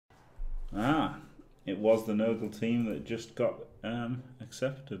Ah, it was the Nurgle team that just got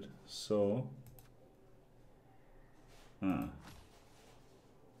accepted. So,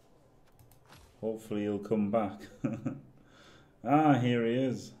 hopefully he'll come back. Ah, here he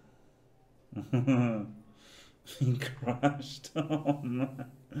is. He crashed. Oh man.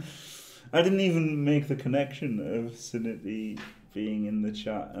 I didn't even make the connection of Sinnity being in the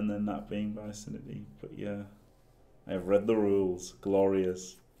chat and then that being by Sinnity. But yeah, I've read the rules.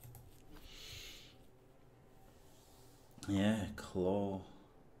 Glorious. Yeah, claw.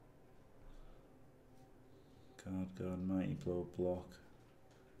 God, mighty blow, block.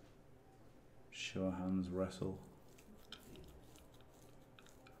 Sure hands, wrestle.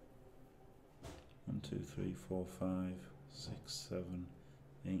 1, 2, 3, 4, 5, 6, 7,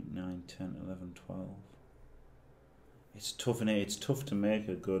 8, 9, 10, 11, 12. It's tough, innit? It's tough to make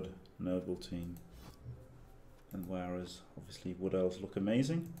a good Nurgle team. And whereas obviously Wood Elves look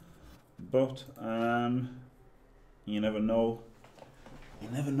amazing, but you never know. You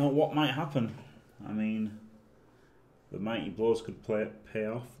never know what might happen. I mean, the mighty blows could pay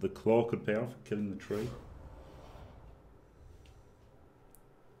off. The claw could pay off, killing the tree.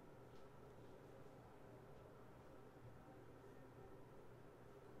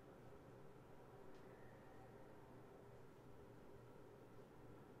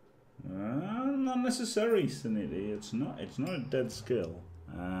 Not necessarily, Sinnity. It's not a dead skill.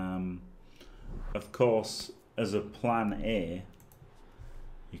 Of course, as a plan A,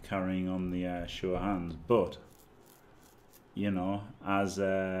 you're carrying on the sure hands, but you know, as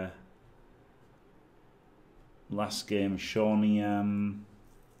last game, Shawnee,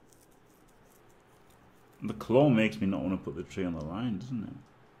 the claw makes me not want to put the tree on the line, doesn't it?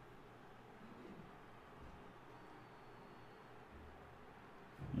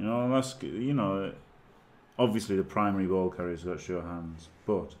 You know, unless, you know, obviously the primary ball carrier's got sure hands,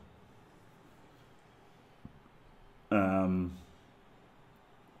 but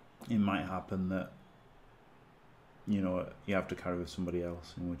it might happen that, you know, you have to carry with somebody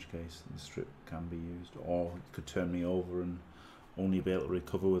else, in which case the strip can be used, or it could turn me over and only be able to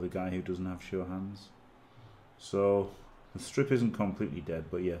recover with a guy who doesn't have sure hands. So the strip isn't completely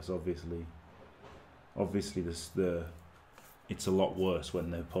dead, but yes, obviously it's a lot worse when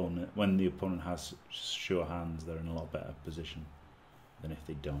the opponent has sure hands. They're in a lot better position than if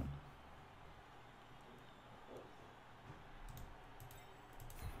they don't.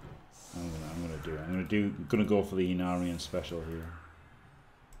 I'm gonna go for the Inarian special here.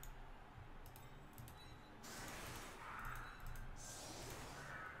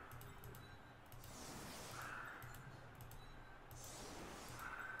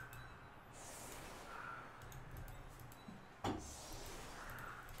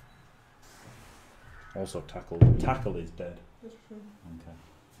 Also, tackle is dead. That's true. Okay.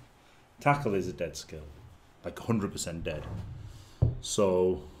 Tackle is a dead skill, like 100% dead.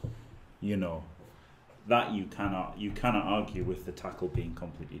 So, you know, that you cannot argue with the tackle being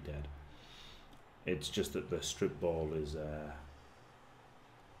completely dead. It's just that the strip ball is a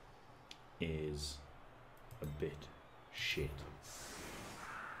bit shit.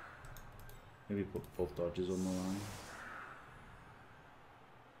 Maybe put both dodges on the line.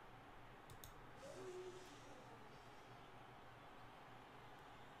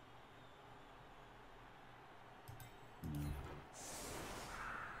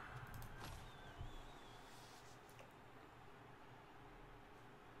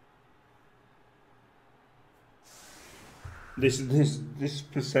 This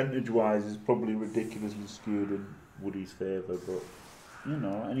percentage-wise is probably ridiculously skewed in Woody's favour, but you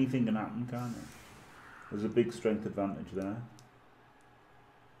know, anything can happen, can't it? There's a big strength advantage there.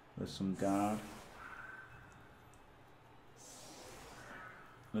 There's some guard.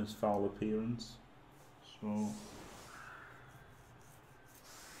 There's foul appearance. So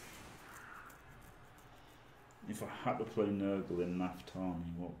if I had to play Nurgle in NAF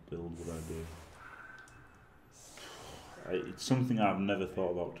Tawny, what build would I do? It's something I've never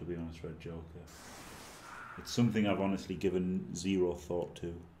thought about, to be honest, Red Joker. It's something I've honestly given zero thought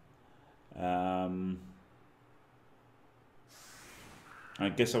to. I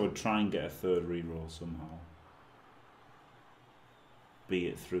guess I would try and get a third reroll somehow. Be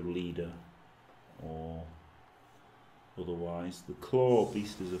it through leader or otherwise. The Claw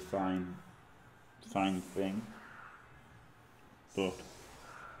Beast is a fine thing. But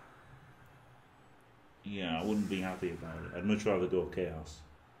yeah, I wouldn't be happy about it. I'd much rather go Chaos.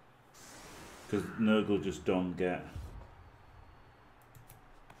 Because Nurgle just don't get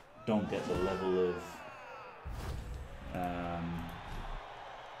the level of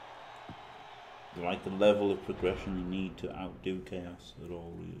like the level of progression you need to outdo Chaos at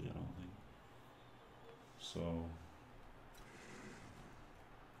all, really, I don't think. So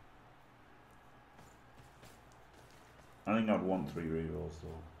I think I'd want 3 rerolls though.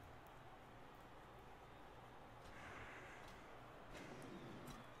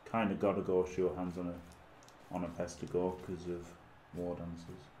 Kind of got to go show hands on a pest to go because of war dances.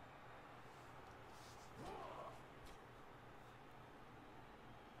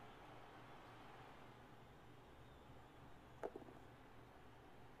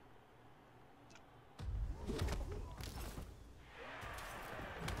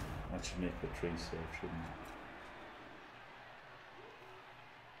 That should make the tree safe, shouldn't it?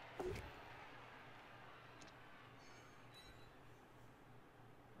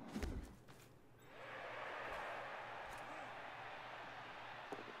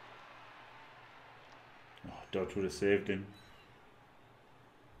 Dodge would have saved him.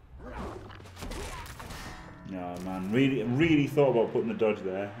 No man, really thought about putting the dodge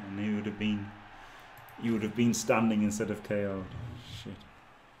there, and he would have been standing instead of KO'd. Shit.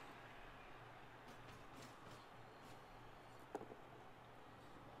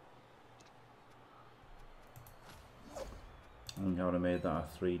 I think I would have made that a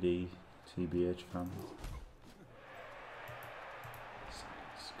 3D TBH fan.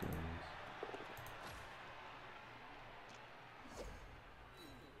 Skills.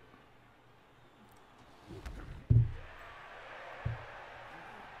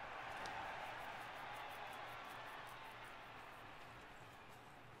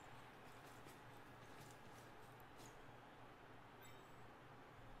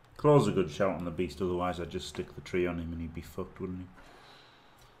 Claw's a good shout on the beast, otherwise I'd just stick the tree on him and he'd be fucked, wouldn't he?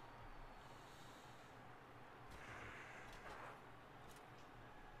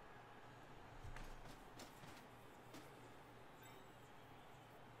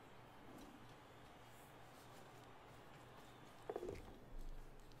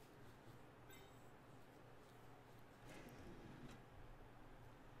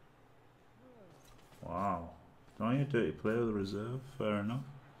 Wow. Don't you dirty player with the reserve? Fair enough.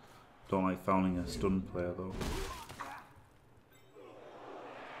 Don't like fouling a stun player though.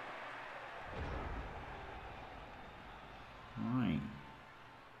 Right.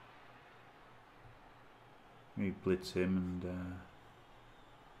 Maybe blitz him and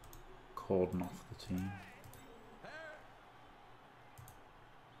cordon off the team.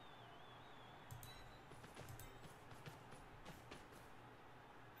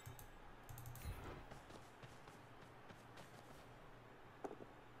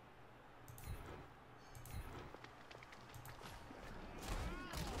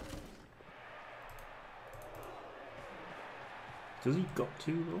 Does he got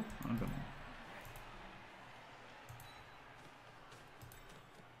to though? I don't know.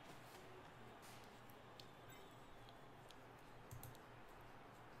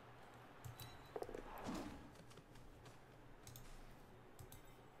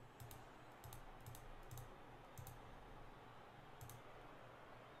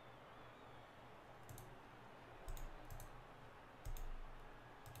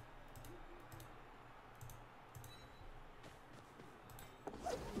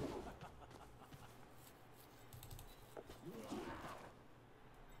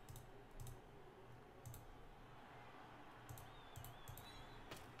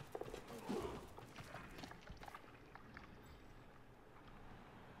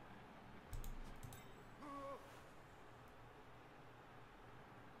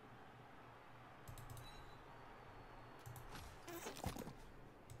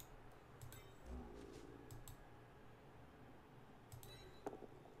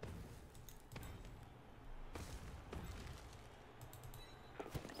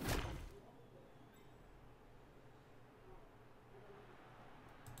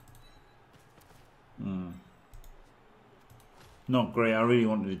 Not great. I really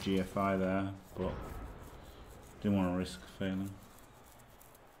wanted a GFI there, but didn't want to risk failing.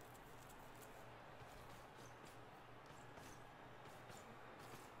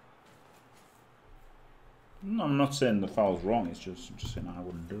 No, I'm not saying the foul's wrong. It's just saying I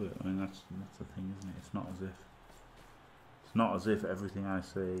wouldn't do it. I mean that's the thing, isn't it? It's not as if everything I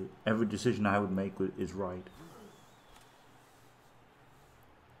say, every decision I would make is right.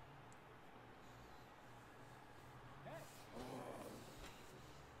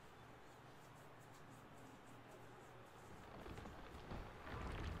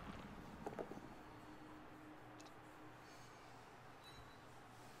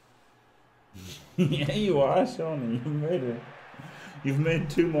 Yeah, you are, Shawnee. You've made it. You've made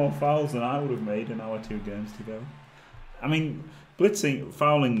 2 more fouls than I would have made in our 2 games to go. I mean, blitzing,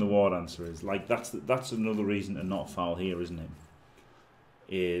 fouling the war dancer is like that's another reason to not foul here, isn't it?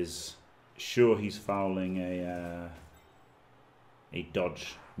 Is sure he's fouling a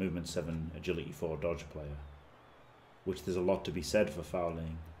dodge, movement 7, agility 4 dodge player, which there's a lot to be said for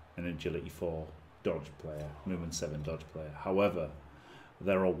fouling an agility 4 dodge player, movement 7 dodge player. However,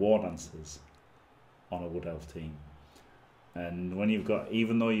 there are war dancers on a Wood Elf team, and when you've got,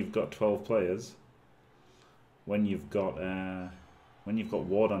 even though you've got 12 players, when you've got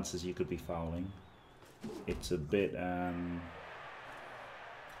war dancers you could be fouling, it's a bit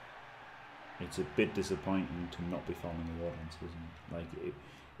disappointing to not be fouling a war dancer, isn't it? Like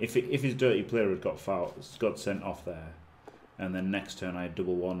if his dirty player had got sent off there, and then next turn I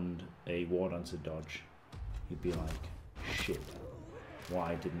double wand a war dancer dodge, he'd be like, shit,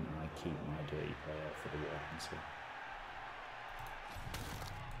 why didn't I keep my dirty player for the war dancer?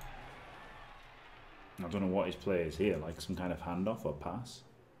 I don't know what his play is here, like some kind of handoff or pass.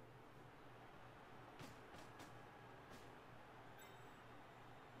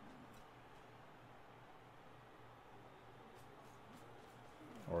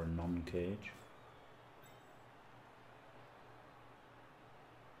 Or a non-cage.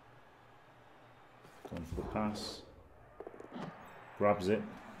 Going for the pass. Grabs it.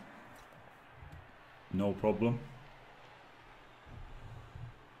 No problem.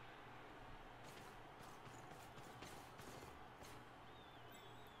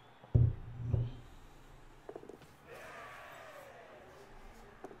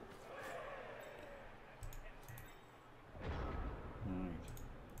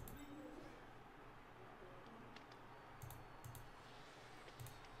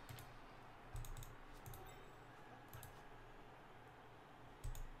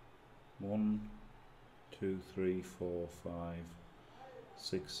 One, 2, 3, 4, 5,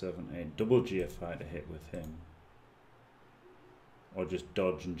 6, 7, 8. Double GFI to hit with him. Or just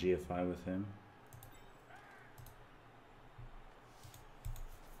dodge and GFI with him.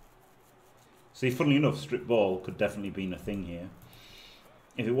 See, funnily enough, strip ball could definitely been a thing here.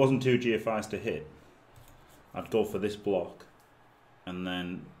 If it wasn't 2 GFIs to hit, I'd go for this block and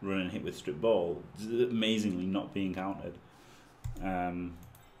then run and hit with strip ball, amazingly not being countered.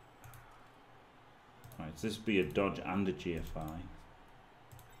 Right, so this would be a dodge and a GFI.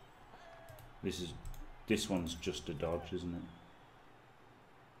 This one's just a dodge, isn't it?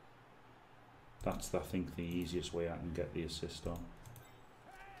 That's, I think, the easiest way I can get the assist on.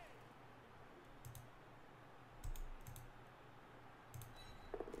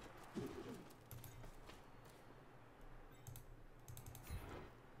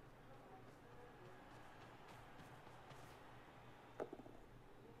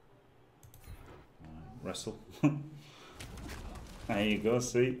 Wrestle. There you go,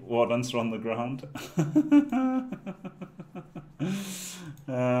 see? War dancer on the ground.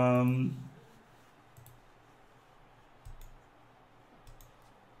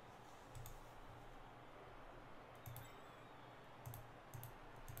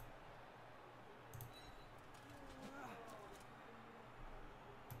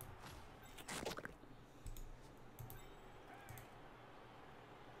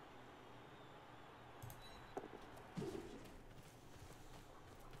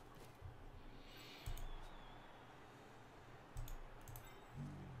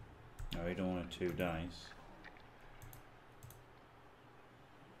 No, you don't want a 2 dice.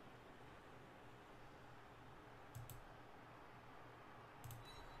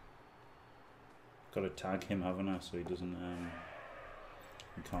 Got to tag him, haven't I? So he doesn't,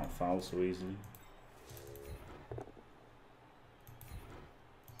 he can't foul so easily.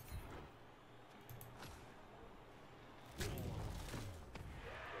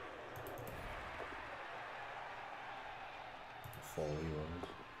 €4.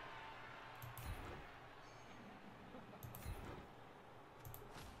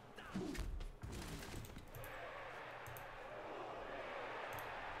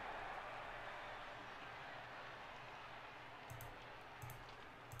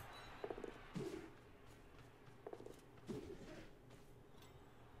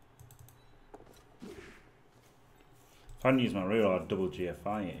 If I hadn't used my reroll, I'd double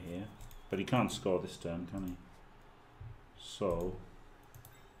GFI it here. But he can't score this turn, can he? So...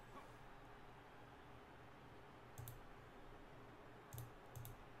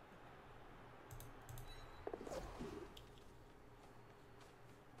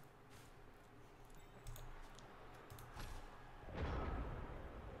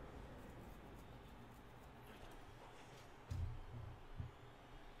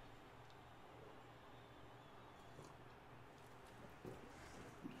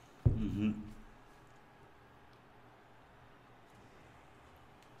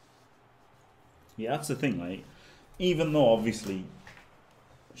 Yeah, that's the thing, like, even though obviously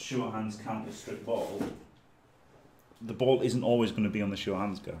sure hands counter strip ball, the ball isn't always going to be on the sure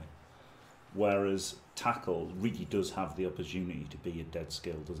hands guy. Whereas tackle really does have the opportunity to be a dead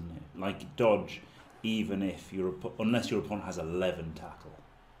skill, doesn't it? Like dodge, even if unless your opponent has 11 tackle.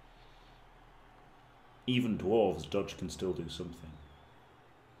 Even dwarves, dodge can still do something.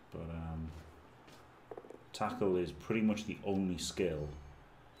 But tackle is pretty much the only skill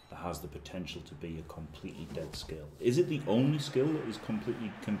that has the potential to be a completely dead skill. Is it the only skill that is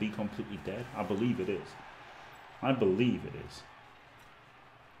can be completely dead? I believe it is. I believe it is.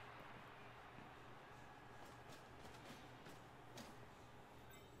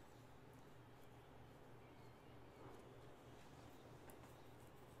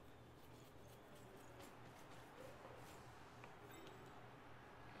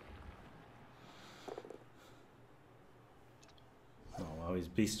 Oh wow, his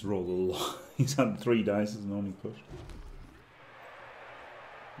beast rolled a lot. He's had 3 dice as an only push.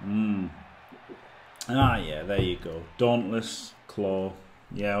 Ah, yeah, there you go. Dauntless, Claw.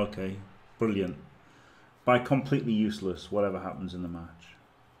 Yeah, okay. Brilliant. By completely useless, whatever happens in the match.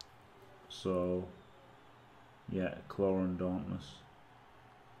 So, yeah, Claw and Dauntless.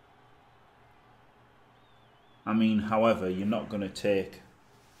 I mean, however, you're not going to take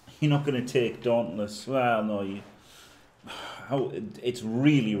Dauntless. Well, no, it's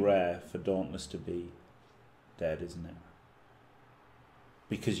really rare for Dauntless to be dead, isn't it?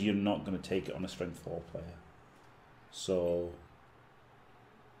 Because you're not going to take it on a strength 4 player. So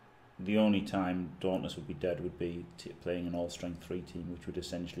the only time Dauntless would be dead would be playing an all strength 3 team, which would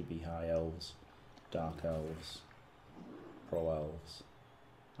essentially be High Elves, Dark Elves, Pro Elves,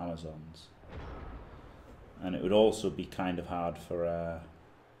 Amazons. And it would also be kind of hard for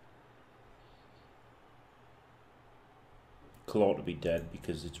Claw to be dead,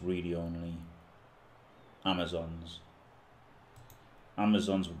 because it's really only Amazons.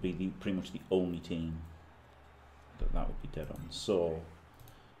 Amazons would be pretty much the only team that would be dead on. So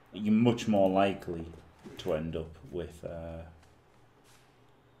you're much more likely to end up with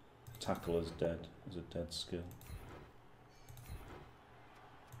tackle as dead, as a dead skill.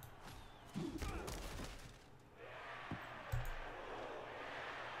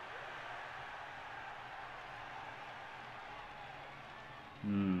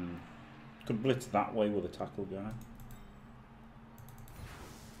 Could blitz that way with a tackle guy.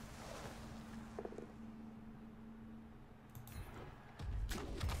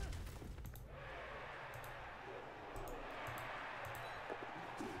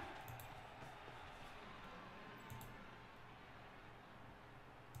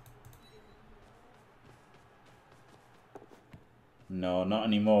 No, not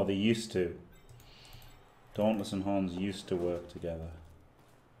anymore. They used to. Dauntless and Horns used to work together,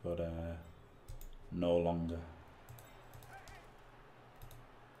 but no longer.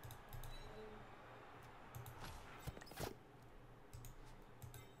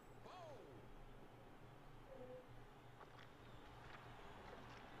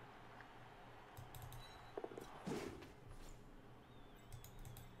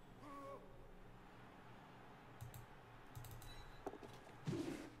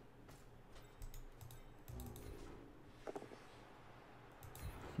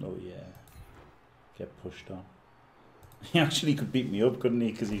 Oh yeah, get pushed on. He actually could beat me up, couldn't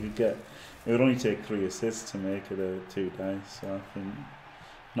he? Because he could get. It would only take 3 assists to make it a 2 dice. So I think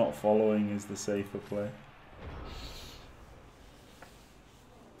not following is the safer play.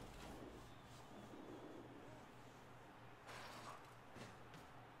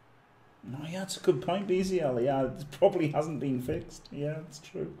 No, yeah, that's a good point, BZL. Yeah, it probably hasn't been fixed. Yeah, it's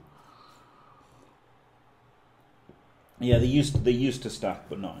true. Yeah, they used to stack,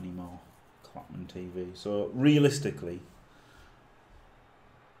 but not anymore. Clapman TV. So realistically,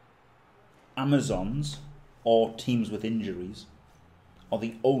 Amazons or teams with injuries are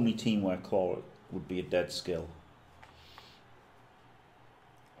the only team where Claw would be a dead skill.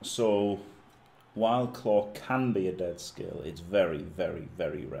 So while Claw can be a dead skill, it's very, very,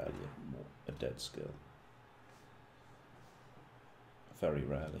 very rarely a dead skill. Very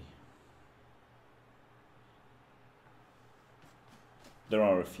rarely. There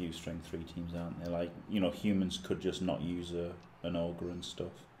are a few strength 3 teams, aren't there? Like, you know, humans could just not use an ogre and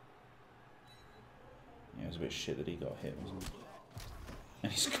stuff. Yeah, it was a bit shit that he got hit, wasn't it?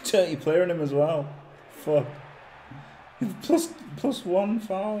 And he's a dirty player in him as well. Fuck. plus 1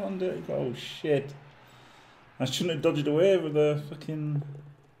 foul on dirty. Oh shit. I shouldn't have dodged away with the fucking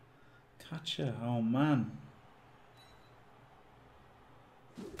catcher. Oh man.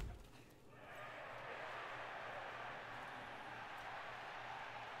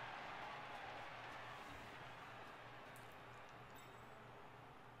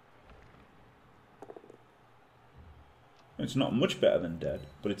 It's not much better than dead,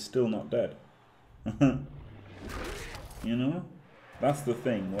 but it's still not dead. You know? That's the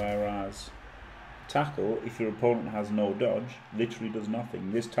thing, whereas tackle, if your opponent has no dodge, literally does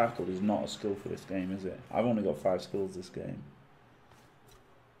nothing. This tackle is not a skill for this game, is it? I've only got 5 skills this game.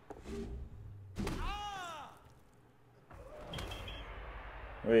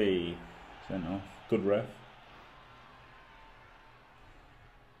 Hey, sent off. Good ref.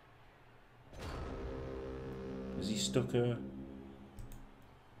 Has he stuck a...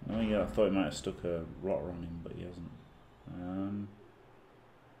 Oh yeah, I thought he might have stuck a rotter on him, but he hasn't.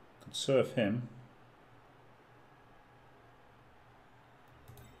 Could surf him.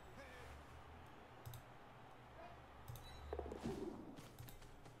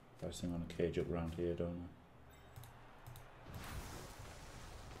 First thing on a cage up round here, don't I?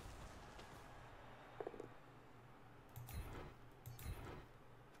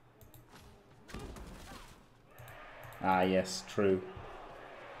 Ah yes, true.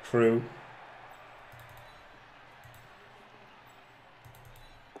 True.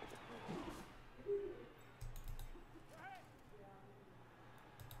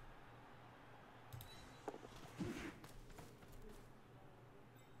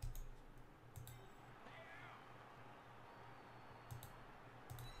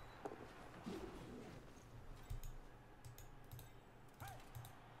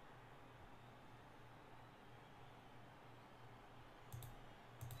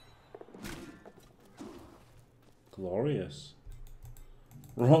 Glorious.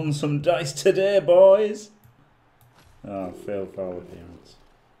 Run some dice today, boys! Oh, failed foul appearance.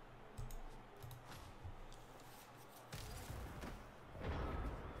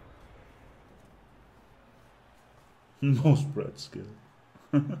 Most bred skill.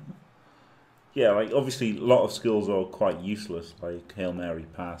 Yeah, like obviously a lot of skills are quite useless, like Hail Mary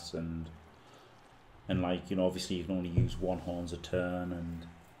pass and like, you know, obviously you can only use 1 horns a turn, and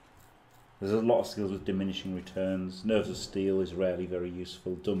there's a lot of skills with diminishing returns. Nerves of Steel is rarely very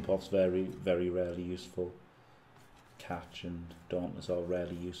useful. Dump off's very, very rarely useful. Catch and Dauntless are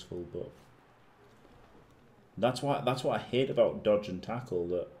rarely useful, but that's what I hate about dodge and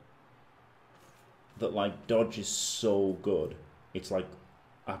tackle, that like dodge is so good. It's like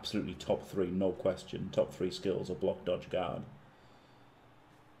absolutely top 3, no question. Top 3 skills are block, dodge, guard.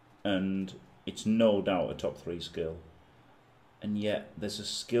 And it's no doubt a top 3 skill. And yet there's a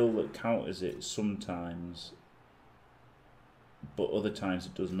skill that counters it sometimes, but other times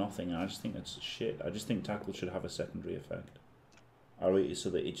it does nothing. And I just think it's shit. I just think tackle should have a secondary effect, so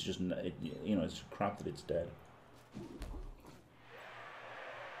that it's just, you know, it's crap that it's dead.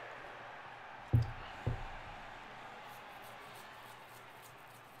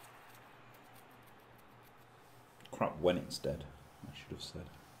 Crap when it's dead, I should have said.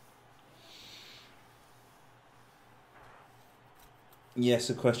 Yes,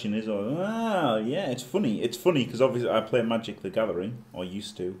 the question is, yeah, it's funny. It's funny because obviously I play Magic the Gathering, or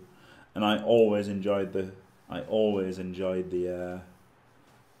used to, and I always enjoyed the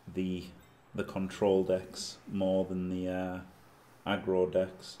control decks more than the aggro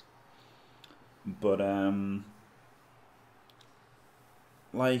decks. But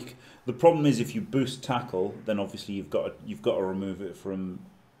like the problem is if you boost tackle, then obviously you've got to remove it from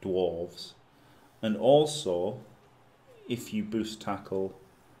dwarves, and also, if you boost tackle,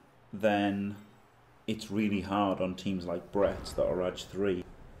 then it's really hard on teams like Brett's that are Edge 3,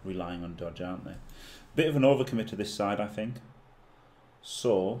 relying on dodge, aren't they? Bit of an overcommit to this side, I think.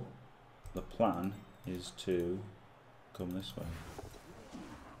 So, the plan is to come this way.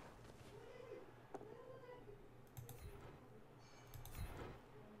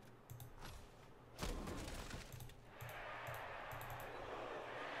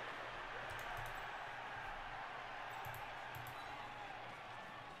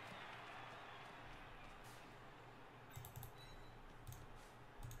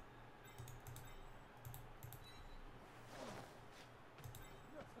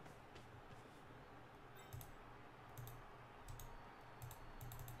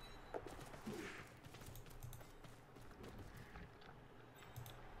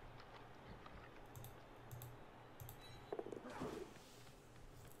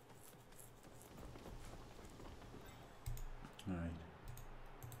 Alright.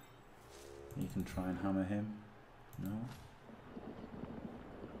 You can try and hammer him. No?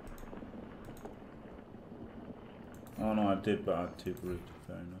 Oh no, I did, but I had too brute.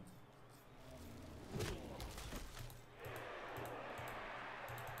 Fair enough.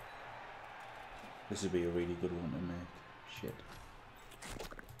 This would be a really good one to make. Shit.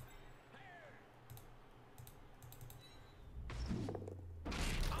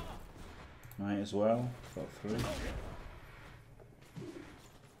 Might as well. Got 3.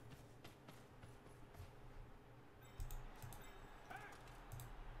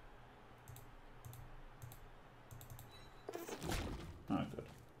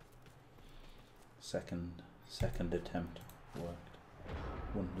 second attempt worked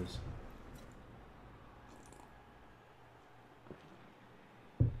wonders.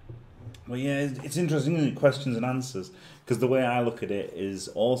 Well, yeah, it's interesting, isn't it? Questions and answers, because the way I look at it is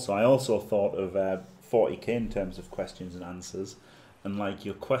also I also thought of 40k in terms of questions and answers, and like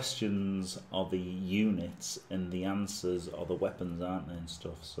your questions are the units and the answers are the weapons, aren't they, and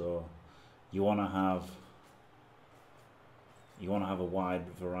stuff. So you want to have a wide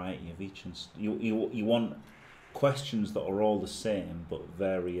variety of each, and you want questions that are all the same but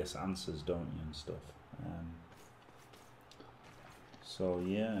various answers, don't you, and stuff. So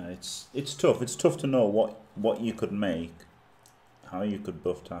yeah, it's tough. It's tough to know what you could make, how you could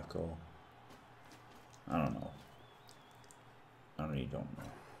buff tackle. I don't know. I really don't know.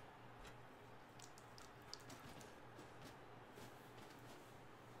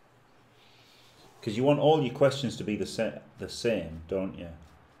 Because you want all your questions to be the same, don't you?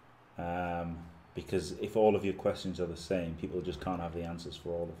 Because if all of your questions are the same, people just can't have the answers for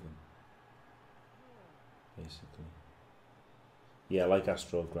all of them. Basically. Yeah, like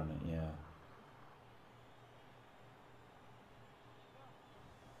Astral Granite, yeah.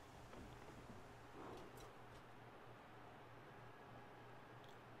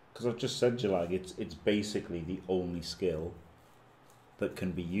 Because I've just said to you, like, it's basically the only skill that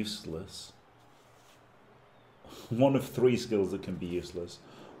can be useless. One of 3 skills that can be useless.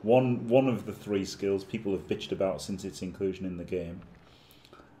 One of the 3 skills people have bitched about since its inclusion in the game.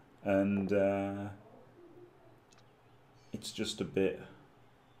 And it's just a bit...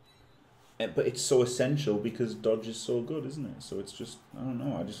 But it's so essential because dodge is so good, isn't it? So it's just, I don't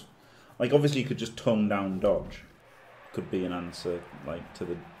know, I just... Like, obviously you could just tone down dodge. Could be an answer, like, to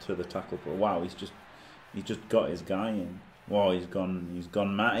the tackle. But wow, he's just got his guy in. Wow, he's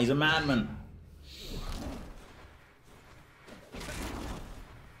gone mad. He's a madman.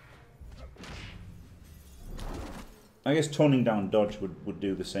 I guess toning down dodge would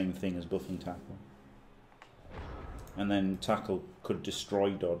do the same thing as buffing tackle. And then tackle could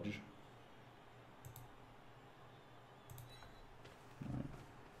destroy dodge. Right.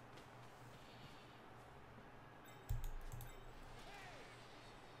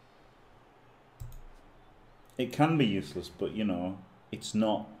 It can be useless, but you know, it's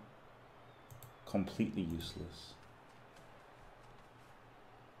not completely useless.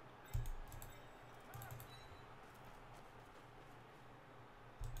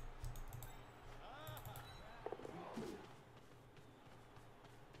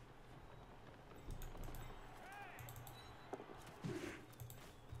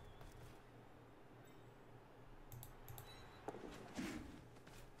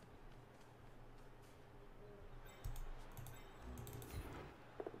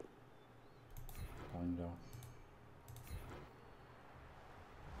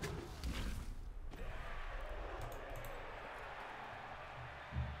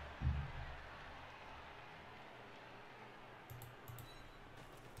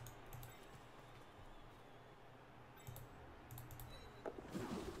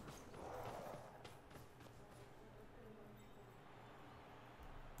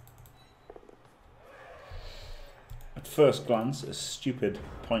 At first glance, a stupid,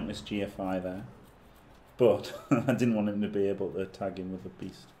 pointless GFI there, but I didn't want him to be able to tag him with a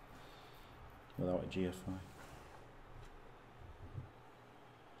beast without a GFI.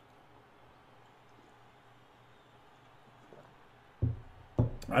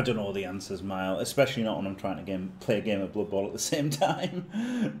 I don't know the answers, Mile, especially not when I'm trying to play a game of Blood Bowl at the same time.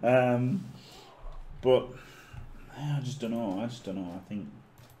 But I just don't know. I think.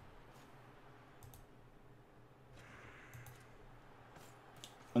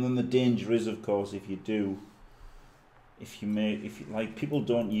 And then the danger is, of course, if you like, people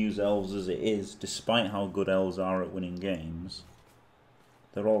don't use elves as it is, despite how good elves are at winning games.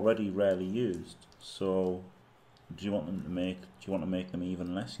 They're already rarely used. So, do you want to make them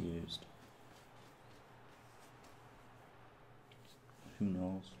even less used? Who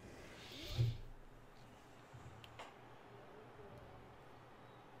knows?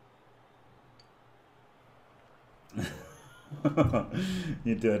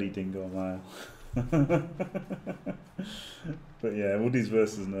 You dirty dingo, Mile. But yeah, Woodies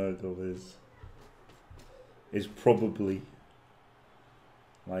versus Nurgle is probably,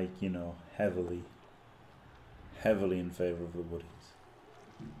 like, you know, heavily in favour of the Woodies.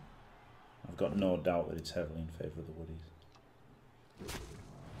 I've got no doubt that it's heavily in favour of the Woodies.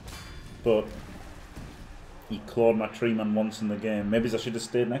 But he clawed my tree man once in the game. Maybe I should have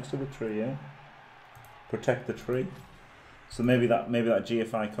stayed next to the tree, yeah? Protect the tree. So maybe that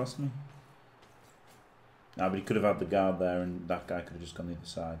GFI cost me. Nah, but he could have had the guard there and that guy could have just gone the other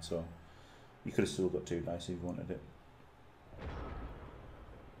side, so You could have still got 2 dice if you wanted it.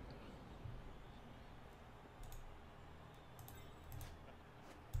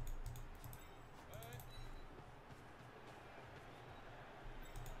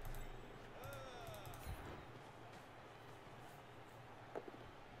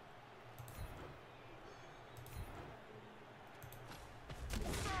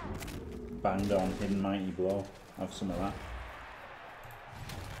 Banged on, hidden mighty blow. Have some of that.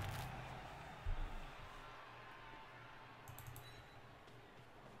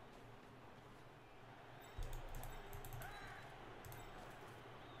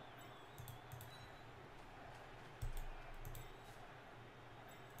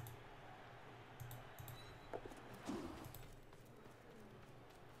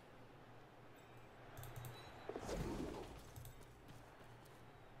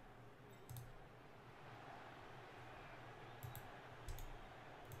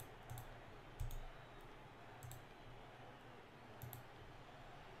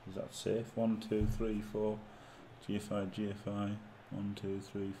 Is that safe? 1, 2, 3, 4. GFI, GFI. 1, 2,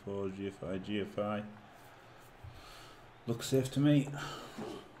 3, 4. GFI, GFI. Looks safe to me.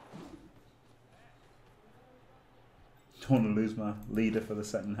 Don't want to lose my leader for the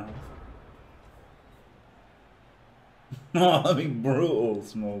second half. Oh, that'd be brutal,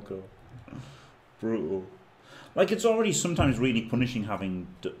 Smoko. Brutal. Like, it's already sometimes really punishing having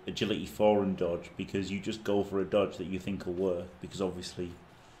agility 4 and dodge, because you just go for a dodge that you think will work, because obviously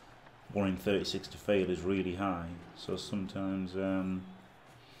 1 in 36 to fail is really high. So sometimes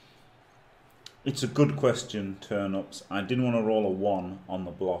it's a good question, turn-ups. I didn't want to roll a 1 on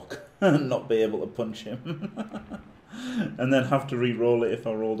the block and not be able to punch him. And then have to re-roll it if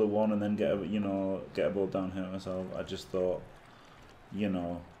I rolled a 1 and then get a ball down here myself. I just thought,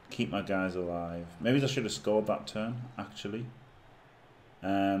 keep my guys alive. Maybe I should have scored that turn, actually,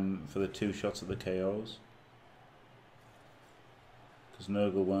 for the 2 shots at the KOs. Because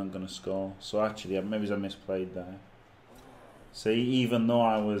Nurgle weren't going to score. So actually, maybe I misplayed there. See, even though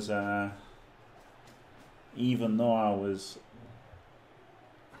I was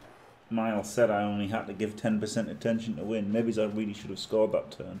Miles said I only had to give 10% attention to win. Maybe I really should have scored that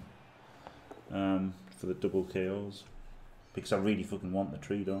turn for the double KOs. Because I really fucking want the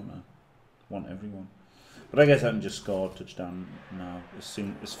tree, don't I? Want everyone. But I guess I can just score a touchdown now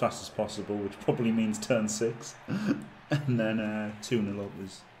as fast as possible, which probably means turn 6. And then 2-0 up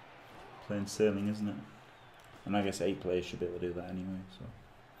is plain sailing, isn't it? And I guess 8 players should be able to do that anyway, so.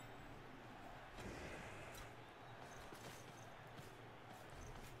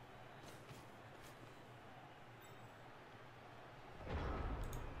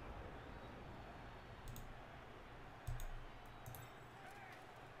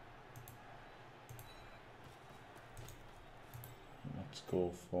 Let's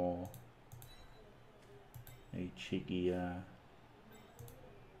go for a cheeky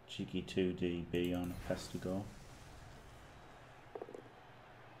 2DB on a Pestigo.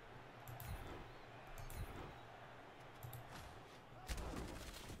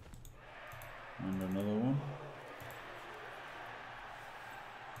 And another one.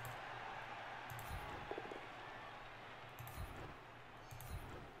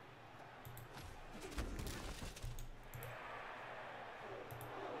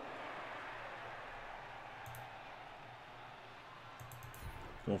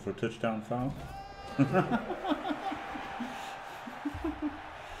 Go for a touchdown foul.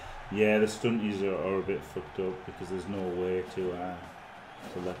 Yeah, the stunties are a bit fucked up because there's no way to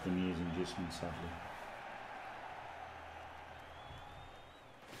let them use inducement, sadly.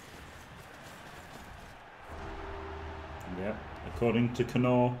 Yep, according to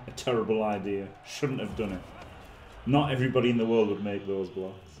Kano, a terrible idea. Shouldn't have done it. Not everybody in the world would make those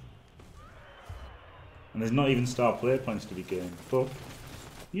blocks. And there's not even star player points to be gained. But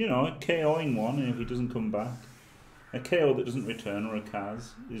a KOing one, and if he doesn't come back, a KO that doesn't return or a Kaz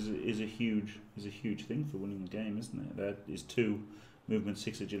is a huge thing for winning the game, isn't it? There is 2 movement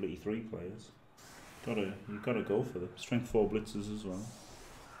 6 agility 3 players. You gotta go for them. Strength 4 blitzers as well.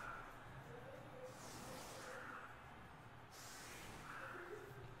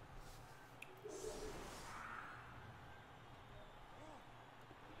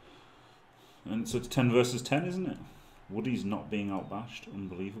 And so it's 10 versus 10, isn't it? Woody's not being outbashed.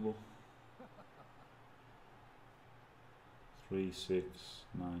 Unbelievable. 3, 6,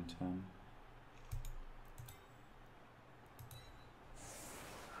 9, 10.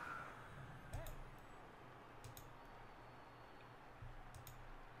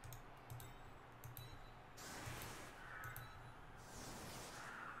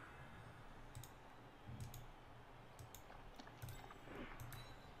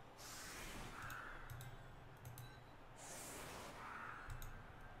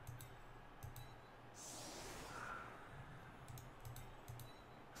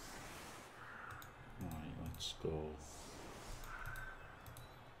 go.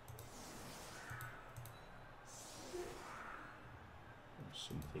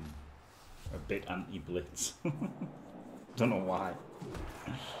 Something a bit anti-blitz. Don't know why.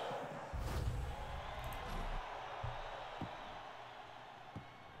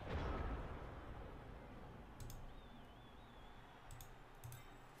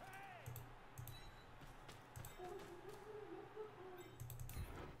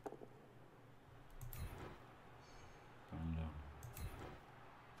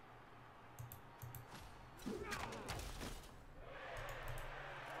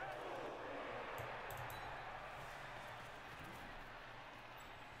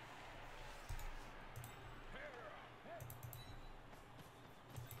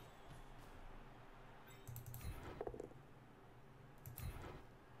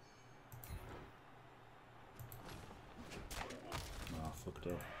 Fucked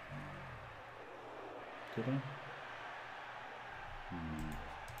up. Did I?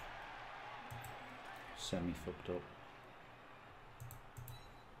 Semi fucked up.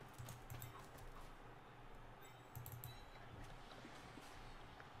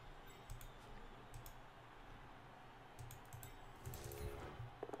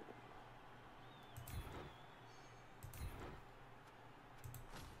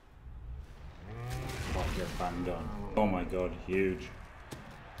 Oh, get banged on. Oh my god, huge.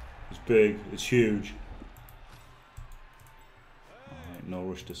 It's big, it's huge. Alright, no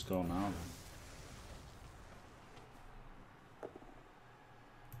rush to score now then.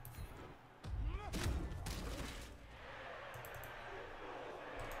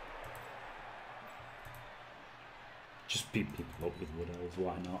 Just beat people up with Wood Elves,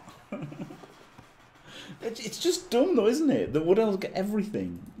 why not? It's just dumb though, isn't it? The Wood Elves get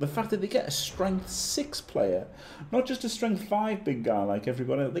everything. The fact that they get a strength 6 player, not just a strength 5 big guy like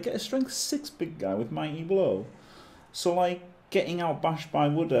everybody else, they get a strength 6 big guy with Mighty Blow. So like, getting outbashed by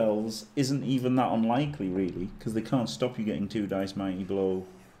Wood Elves isn't even that unlikely really, because they can't stop you getting 2 dice Mighty Blow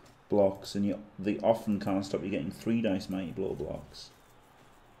blocks, and they often can't stop you getting 3 dice Mighty Blow blocks.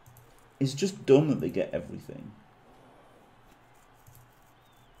 It's just dumb that they get everything.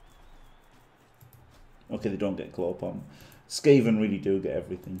 Okay, they don't get Claw Palm. Skaven really do get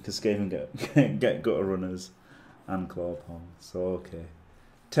everything, because Skaven get Gutter Runners and Claw Palm. So, okay.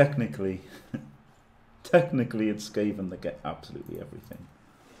 Technically, it's Skaven that get absolutely everything.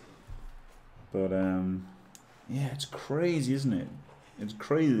 But, yeah, it's crazy, isn't it? It's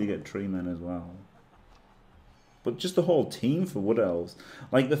crazy they get Tree Men as well. But just the whole team for Wood Elves.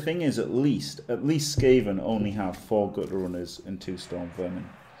 Like, the thing is, at least Skaven only have 4 Gutter Runners and 2 Storm Vermin.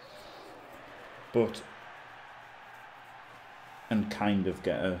 But... and they kind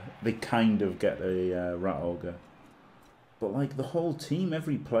of get a Rat Ogre. But like the whole team,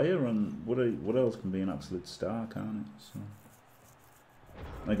 every player on Wood Elves can be an absolute star, can't it? So,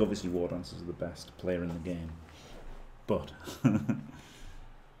 like obviously War Dancer is the best player in the game, but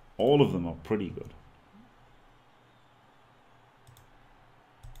all of them are pretty good.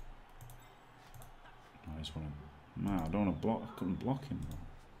 I just want to. No, I don't want to block. I couldn't block him though.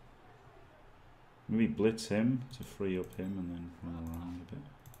 Maybe blitz him to free up him and then run around a bit.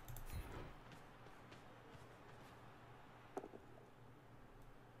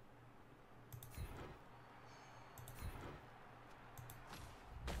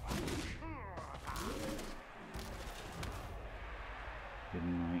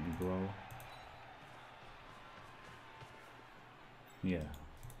 Hidden Mighty Blow. Yeah.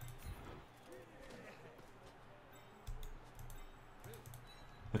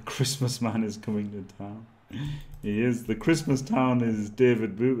 The Christmas man is coming to town. He is. The Christmas town is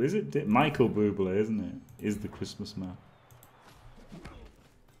David Buble. Is it Michael Bublé, isn't it? Is the Christmas man.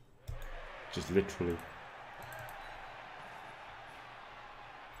 Just literally.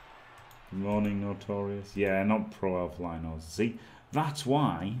 Good morning, Notorious. Yeah, not Pro Elf Linos. See, that's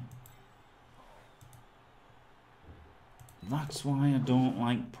why I don't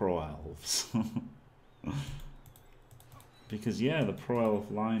like Pro Elves. Because yeah, the Pro Elf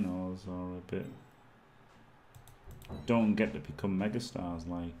Linos are a bit... don't get to become megastars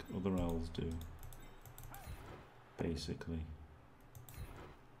like other elves do. Basically.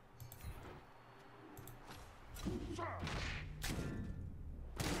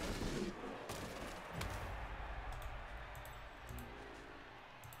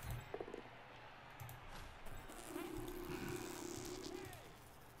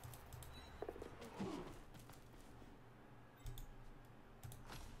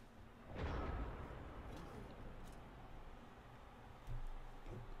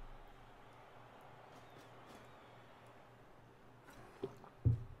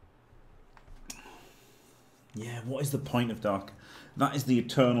 Yeah, what is the point of dark? That is the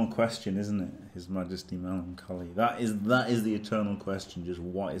eternal question, isn't it? His Majesty Melancholy. That is the eternal question. Just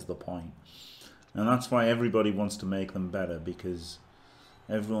what is the point? And that's why everybody wants to make them better, because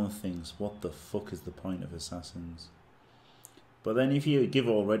everyone thinks, what the fuck is the point of assassins? But then if you give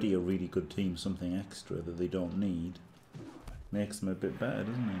already a really good team something extra that they don't need, makes them a bit better,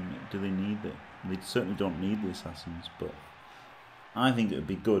 doesn't it? Do they need it? They certainly don't need the assassins, but I think it would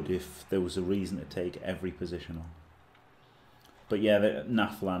be good if there was a reason to take every position on. But yeah,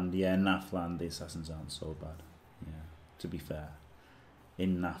 NAF land, the assassins aren't so bad. Yeah, to be fair.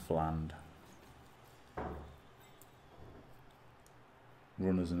 In NAF land,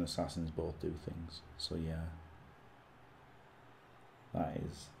 runners and assassins both do things. So yeah, that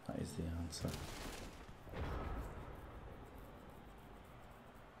is the answer.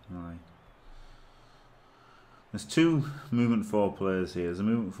 Right. There's two movement 4 players here. There's a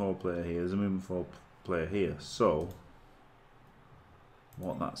movement 4 player here. There's a movement 4 player here. So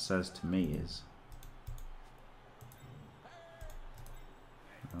what that says to me is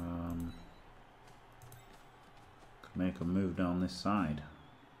could make a move down this side.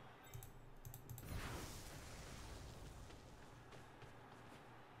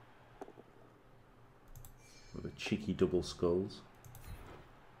 With a cheeky double skulls.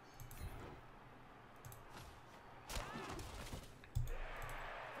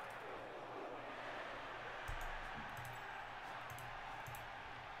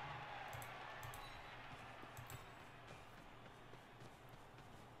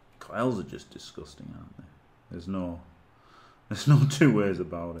 Elves are just disgusting, aren't they? There's no two ways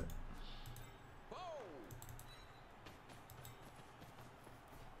about it.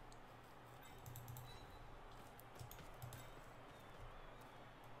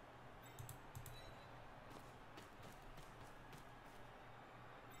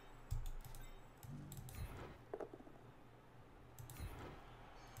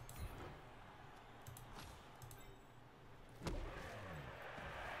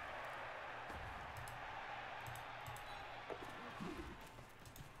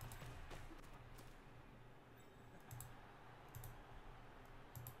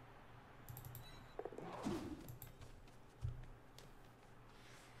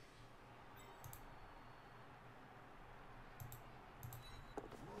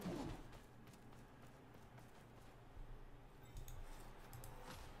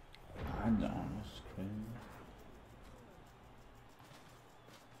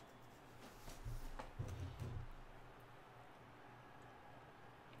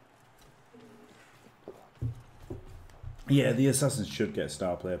 Yeah, the assassins should get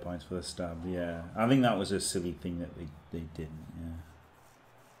star player points for the stab. Yeah, I think that was a silly thing that they didn't. Yeah.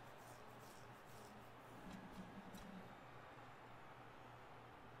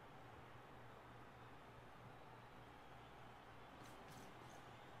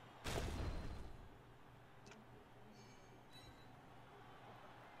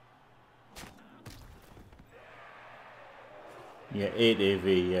 Yeah, 8 AV.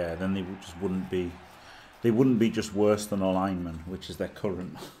 Yeah, then they just wouldn't be. They wouldn't be just worse than a lineman, which is their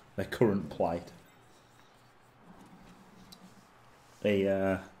current plight.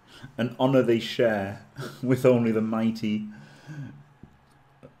 An honour they share with only the mighty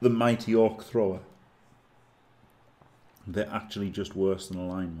orc thrower. They're actually just worse than a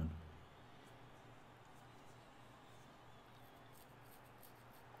lineman.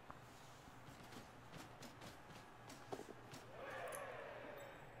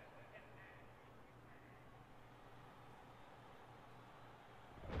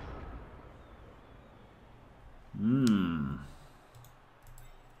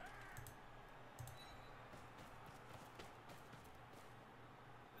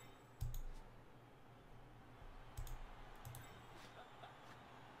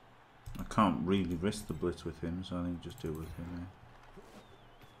 I can't really risk the blitz with him, so I think just do it with him.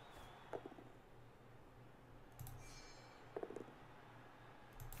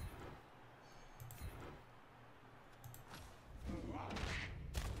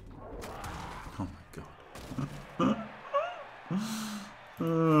 Oh my god.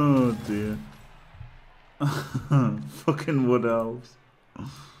 Oh dear. Fucking wood elves.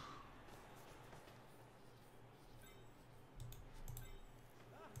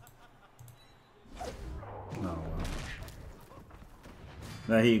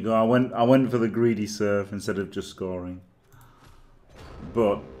 There you go. I went for the greedy serve instead of just scoring.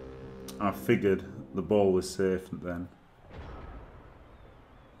 But I figured the ball was safe then.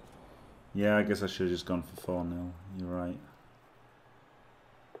 Yeah, I guess I should have just gone for 4-0. You're right.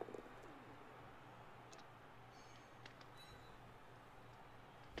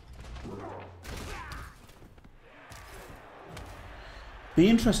 Be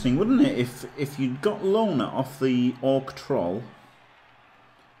interesting, wouldn't it, if you'd got Loner off the Orc Troll,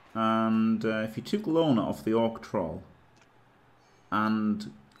 and if you took Loner off the Orc Troll,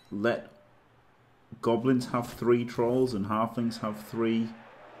 and let Goblins have 3 Trolls and Halflings have 3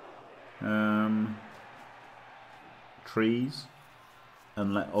 trees,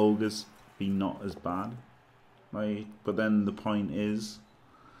 and let Ogres be not as bad. Like, but then the point is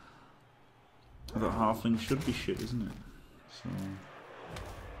that Halflings should be shit, isn't it? So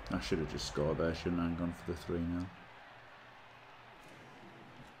I should have just scored there, shouldn't I? And gone for the 3 now.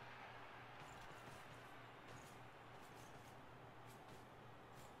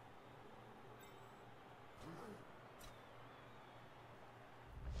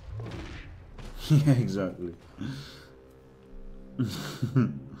 Yeah, exactly.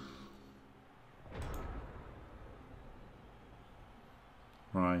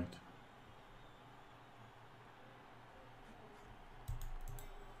 Right.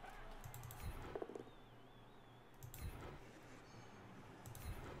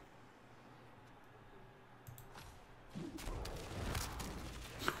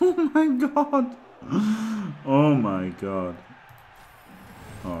 Oh my god! Oh my god.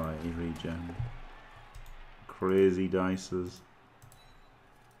 Alright, he regen. Crazy dices.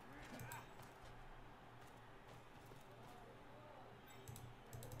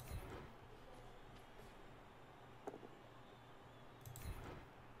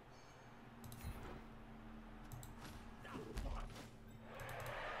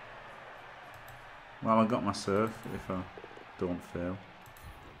 Well, I got my surf if I don't fail.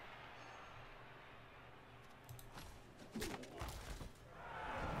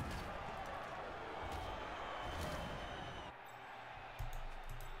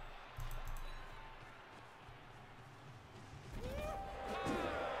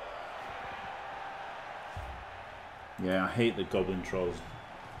 Yeah, I hate that Goblin Trolls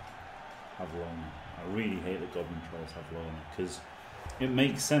have Loner. I really hate that Goblin Trolls have Loner, because it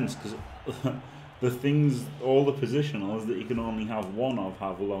makes sense, because the things, all the positionals that you can only have one of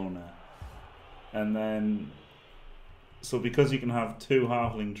have Loner. And then, so because you can have 2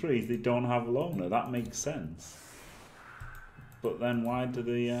 Halfling trees, they don't have Loner. That makes sense. But then why do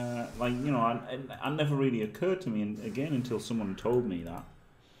they, like, you know, I never really occurred to me, and again, until someone told me that.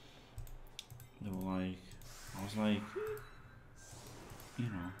 They were like, I was like, you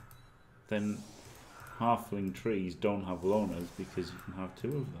know, then Halfling trees don't have Loners because you can have 2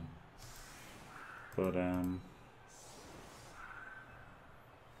 of them. But,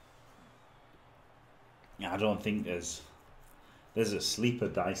 yeah, I don't think there's a sleeper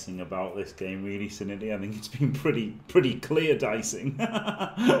dicing about this game, really, Sinnity. I think it's been pretty clear dicing.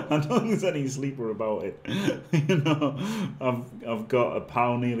 I don't think there's any sleeper about it. You know, I've got a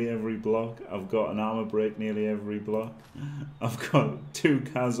POW nearly every block. I've got an armor break nearly every block. I've got 2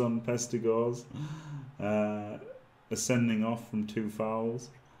 Kazon Pestigors, ascending off from 2 fouls.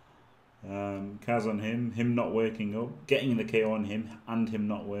 Kaz on him not waking up, getting the KO on him, and him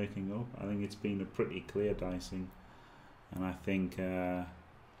not waking up. I think it's been a pretty clear dicing. And I think,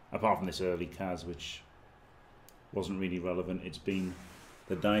 apart from this early Kaz, which wasn't really relevant, it's been,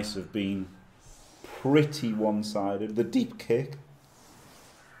 the dice have been pretty one-sided. The deep kick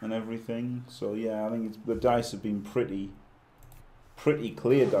and everything. So yeah, I think the dice have been pretty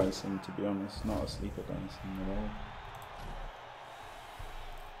clear dicing, to be honest. Not a sleeper dicing at all.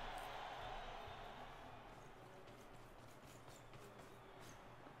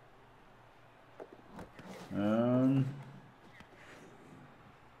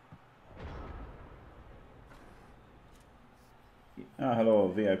 Oh, hello,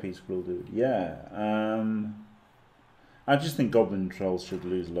 VIP Scroll Dude. Yeah, I just think Goblin Trolls should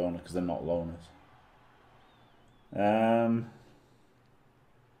lose Loner because they're not Loners.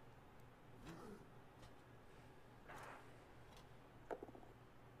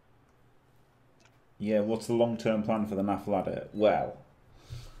 Yeah, what's the long-term plan for the NAF ladder? Well,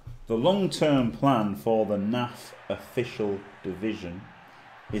 the long-term plan for the NAF official division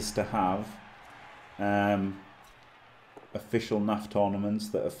is to have official NAF tournaments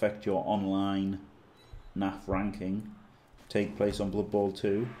that affect your online NAF ranking take place on Blood Bowl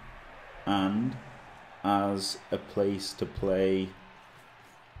 2, and as a place to play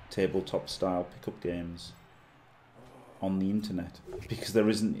tabletop style pickup games on the internet, because there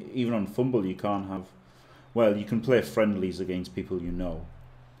isn't, even on Fumble you can't have, well, you can play friendlies against people you know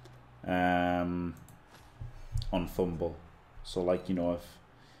on Fumble. So like, you know, if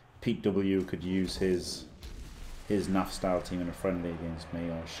Pete W could use his NAF style team in a friendly against me,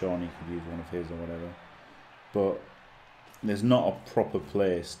 or Shawnee could use one of his or whatever, but there's not a proper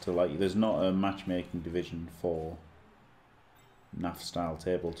place to, like, there's not a matchmaking division for NAF style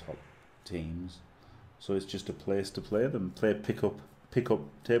tabletop teams. So it's just a place to play them. Pick up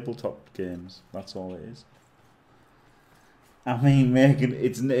tabletop games. That's all it is. I mean,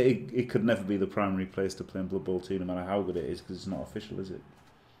 it could never be the primary place to play in Blood Bowl 2, no matter how good it is, because it's not official, is it?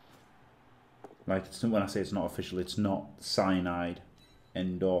 Like, when I say it's not official, it's not cyanide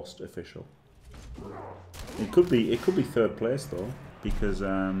endorsed official. It could be third place though, because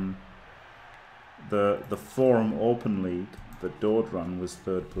the Forum Open League that Dode ran was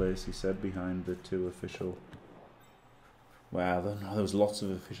third place, he said, behind the two official. Wow, there was lots of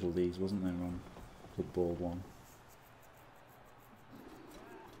official leagues, wasn't there, on Blood Bowl 1?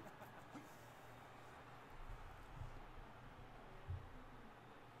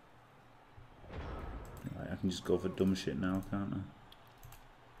 Right, I can just go for dumb shit now, can't I?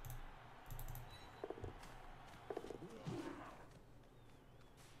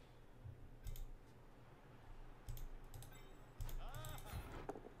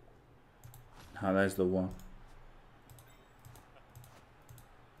 Ah, there's the one.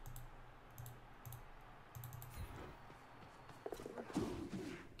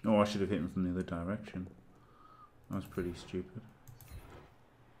 Oh, I should have hit him from the other direction. That was pretty stupid.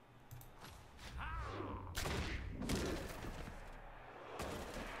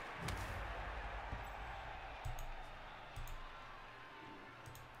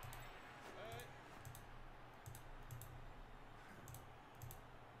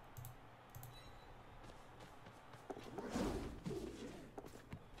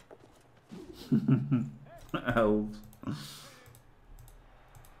 Elves.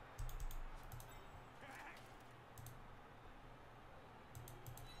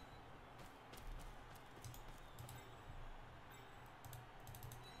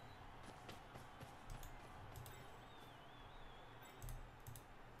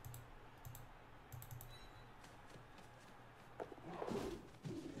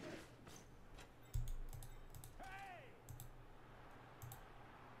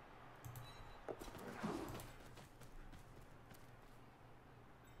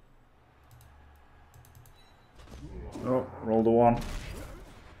 Oh, roll the one. It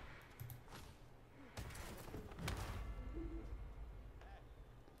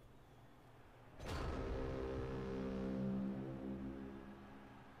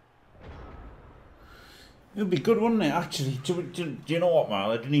would be good, wouldn't it, actually? Do you know what,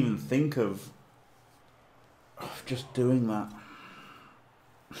 Mal? I didn't even think of just doing that.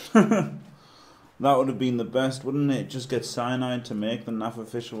 That would have been the best, wouldn't it? Just get Cyanide to make the NAF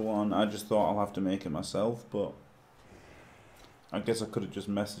official one. I just thought I'll have to make it myself, but I guess I could have just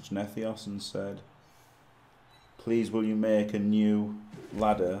messaged Nethios and said, please will you make a new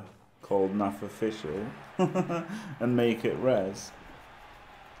ladder called NAF official and make it res?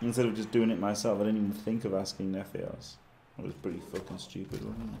 Instead of just doing it myself. I didn't even think of asking Nethios. It was pretty fucking stupid,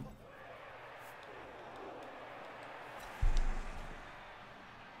 wasn't it?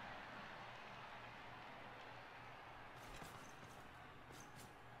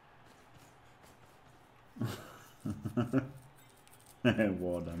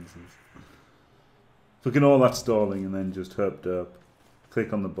 War dances. Fucking all that stalling and then just herp derp.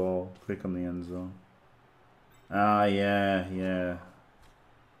 Click on the ball, click on the end zone. Ah, yeah.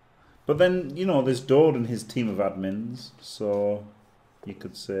 But then, you know, there's Dode and his team of admins, so you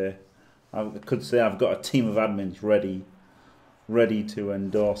could say, I've got a team of admins ready to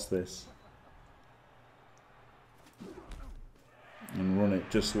endorse this. And run it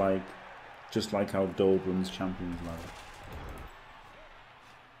just like how Dode runs Champions Ladder.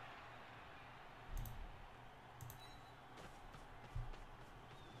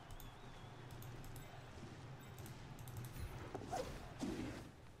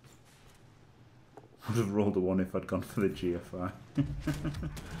 I would have rolled a 1 if I'd gone for the GFI.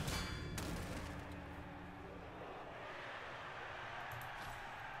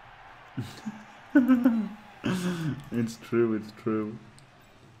 It's true.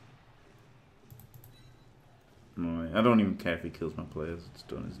 No, I don't even care if he kills my players. It's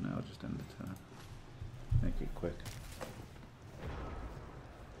done, isn't it? I'll just end the turn. Make it quick.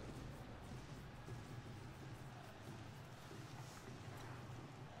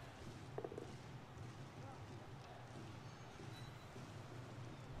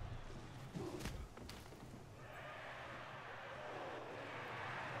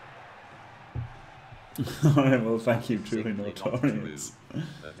 Alright, well, thank you, truly notorious.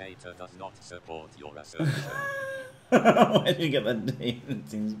 The data does not support your assertion. Where did you get that name? It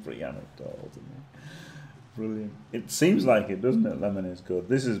seems pretty anecdotal to me. Brilliant. It seems like it, doesn't it? Lemon is good.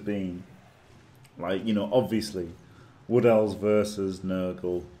 This has been, like, you know, obviously, Wood Elves versus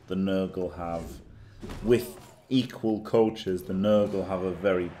Nurgle. The Nurgle have, with equal coaches, the Nurgle have a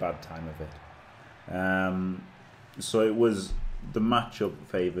very bad time of it. So it was, the matchup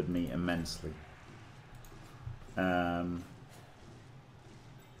favoured me immensely.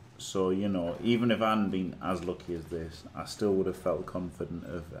 So, you know, even if I hadn't been as lucky as this, I still would have felt confident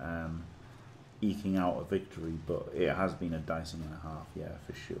of eking out a victory, but it has been a dicing and a half, yeah,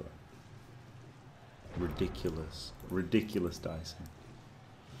 for sure. Ridiculous. Ridiculous dicing.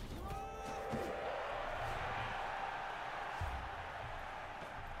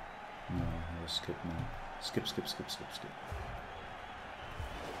 No, I'll skip now. Skip.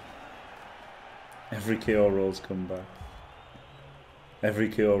 Every KO roll's come back. Every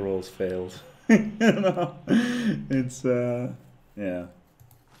KO roll's failed. You know? It's, yeah,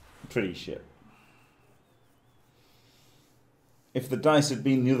 pretty shit. If the dice had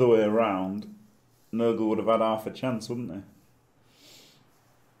been the other way around, Nurgle would have had half a chance, wouldn't they?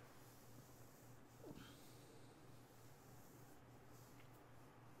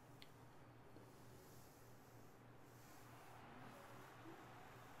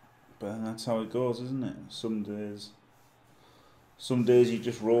 But that's how it goes, isn't it? Some days you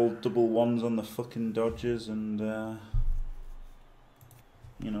just roll double ones on the fucking dodges and,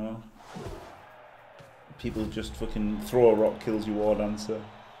 you know, people just fucking throw a rock, kills your war dancer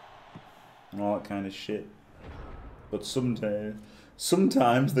and all that kind of shit. But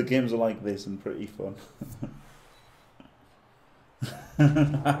sometimes the games are like this and pretty fun.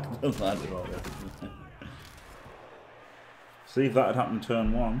 See if that had happened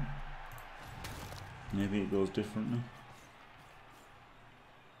turn one. Maybe it goes differently.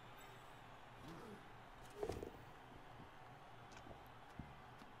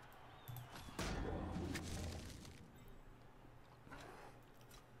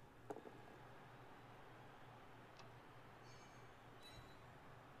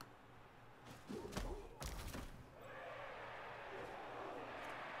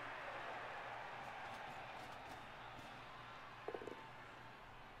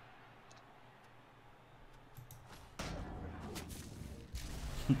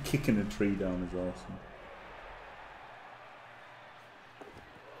 Kicking a tree down is awesome.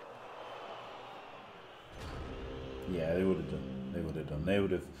 Yeah, they would have done. They would have done. They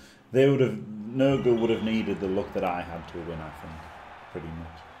would have. Nurgle would have needed the luck that I had to win, I think. Pretty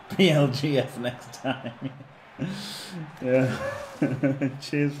much. PLGF next time. Yeah.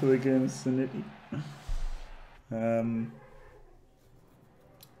 Cheers for the game, Sinnity.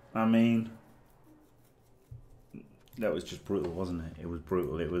 I mean, that was just brutal, wasn't it? It was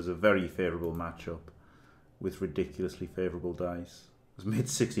brutal. It was a very favourable matchup with ridiculously favourable dice. I made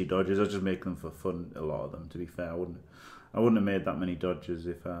 60 dodges. I was just making them for fun, a lot of them, to be fair. I wouldn't have made that many dodges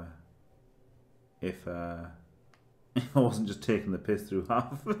if I wasn't just taking the piss through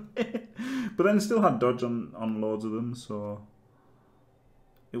half of it. But then still had dodge on loads of them, so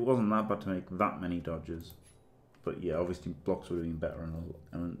it wasn't that bad to make that many dodges. But yeah, obviously blocks would have been better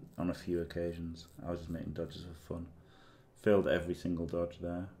on a few occasions. I was just making dodges for fun. Failed every single dodge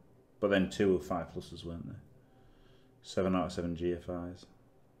there. But then 2 of 5 pluses, weren't there? 7 out of 7 GFIs.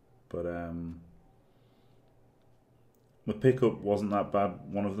 But the pickup wasn't that bad,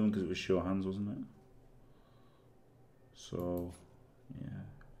 one of them, because it was sure hands, wasn't it? So, yeah,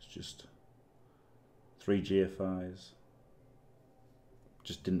 it's just 3 GFIs.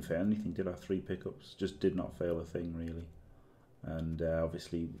 Just didn't fail anything, did I? 3 pickups. Just did not fail a thing, really. And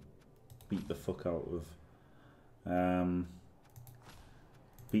obviously beat the fuck out of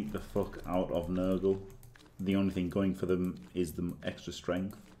Nurgle. The only thing going for them is the extra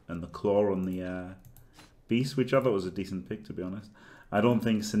strength and the claw on the beast, which I thought was a decent pick, to be honest. I don't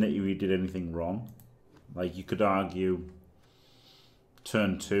think Sinnity did anything wrong. Like, you could argue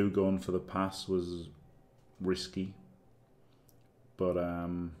turn 2 going for the pass was risky, but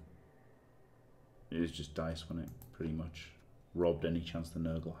it was just dice, wasn't it? Pretty much robbed any chance the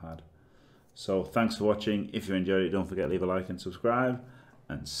Nurgle had. So thanks for watching. If you enjoyed it, don't forget to leave a like and subscribe,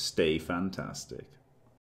 and stay fantastic.